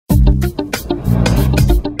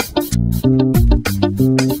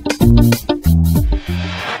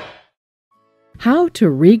to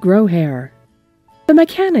regrow hair. The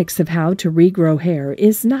mechanics of how to regrow hair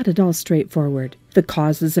is not at all straightforward. The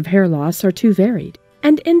causes of hair loss are too varied,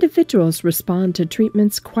 and individuals respond to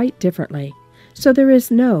treatments quite differently. So there is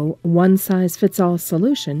no one-size-fits-all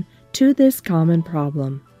solution to this common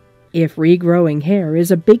problem. If regrowing hair is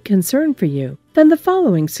a big concern for you, then the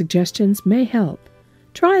following suggestions may help.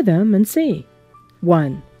 Try them and see.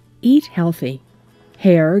 1. Eat healthy.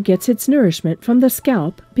 Hair gets its nourishment from the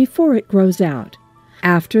scalp before it grows out.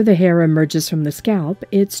 After the hair emerges from the scalp,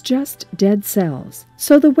 it's just dead cells.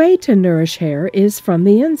 So the way to nourish hair is from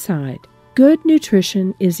the inside. Good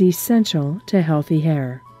nutrition is essential to healthy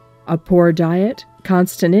hair. A poor diet,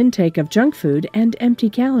 constant intake of junk food and empty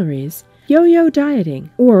calories, yo-yo dieting,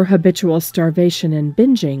 or habitual starvation and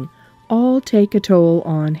binging all take a toll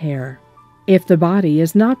on hair. If the body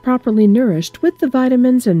is not properly nourished with the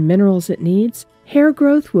vitamins and minerals it needs, hair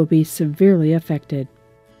growth will be severely affected.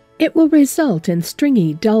 It will result in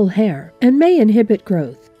stringy, dull hair and may inhibit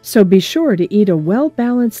growth. So be sure to eat a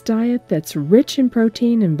well-balanced diet that's rich in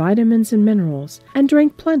protein and vitamins and minerals, and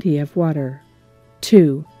drink plenty of water.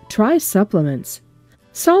 2. Try supplements.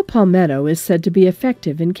 Saw palmetto is said to be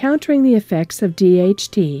effective in countering the effects of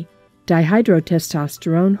DHT,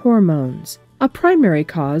 dihydrotestosterone hormones, a primary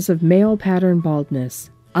cause of male pattern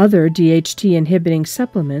baldness. Other DHT-inhibiting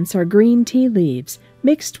supplements are green tea leaves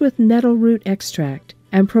mixed with nettle root extract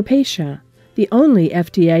and Propecia, the only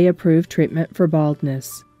FDA-approved treatment for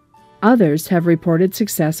baldness. Others have reported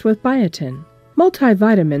success with biotin.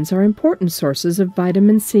 Multivitamins are important sources of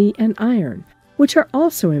vitamin C and iron, which are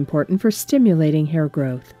also important for stimulating hair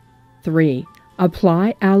growth. 3.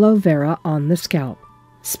 Apply aloe vera on the scalp.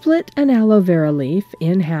 Split an aloe vera leaf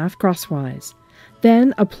in half crosswise.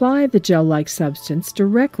 Then apply the gel-like substance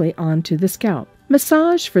directly onto the scalp.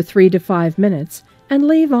 Massage for 3 to 5 minutes and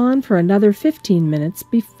leave on for another 15 minutes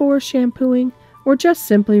before shampooing or just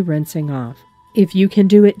simply rinsing off. If you can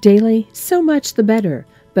do it daily, so much the better,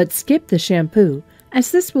 but skip the shampoo, as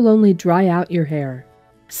this will only dry out your hair.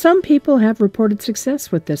 Some people have reported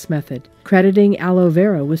success with this method, crediting aloe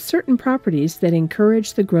vera with certain properties that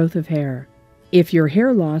encourage the growth of hair. If your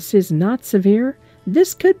hair loss is not severe,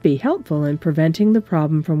 this could be helpful in preventing the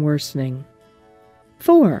problem from worsening.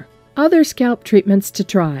 4. Other scalp treatments to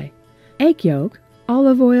try. Egg yolk,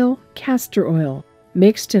 olive oil, castor oil,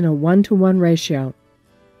 mixed in a 1-to-1 ratio.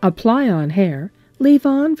 Apply on hair, leave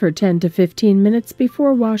on for 10 to 15 minutes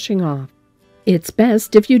before washing off. It's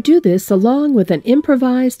best if you do this along with an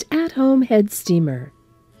improvised at-home head steamer.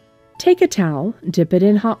 Take a towel, dip it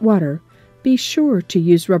in hot water, be sure to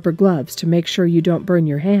use rubber gloves to make sure you don't burn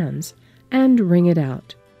your hands, and wring it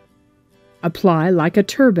out. Apply like a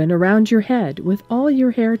turban around your head with all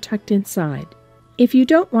your hair tucked inside. If you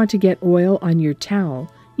don't want to get oil on your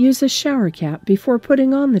towel, use a shower cap before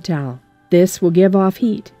putting on the towel. This will give off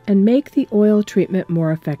heat and make the oil treatment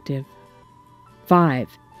more effective. 5.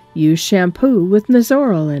 Use shampoo with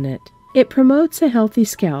Nazoral in it. It promotes a healthy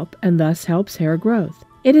scalp and thus helps hair growth.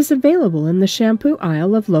 It is available in the shampoo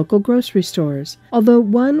aisle of local grocery stores, although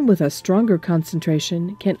one with a stronger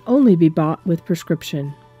concentration can only be bought with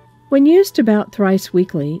prescription. When used about thrice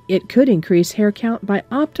weekly, it could increase hair count by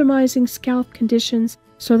optimizing scalp conditions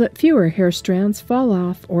so that fewer hair strands fall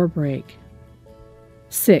off or break.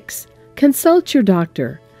 6. Consult your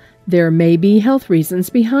doctor. There may be health reasons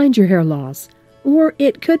behind your hair loss, or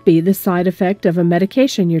it could be the side effect of a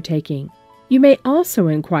medication you're taking. You may also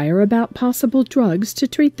inquire about possible drugs to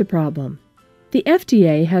treat the problem. The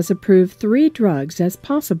FDA has approved 3 drugs as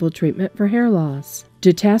possible treatment for hair loss: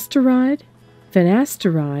 dutasteride,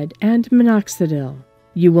 finasteride, and minoxidil.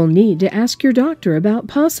 You will need to ask your doctor about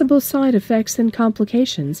possible side effects and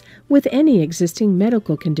complications with any existing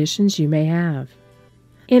medical conditions you may have.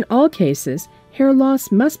 In all cases, hair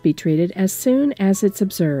loss must be treated as soon as it's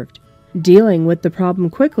observed. Dealing with the problem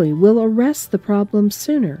quickly will arrest the problem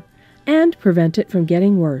sooner and prevent it from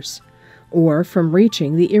getting worse, or from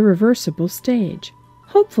reaching the irreversible stage.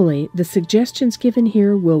 Hopefully, the suggestions given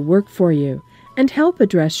here will work for you and help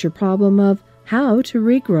address your problem of how to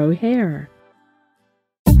regrow hair.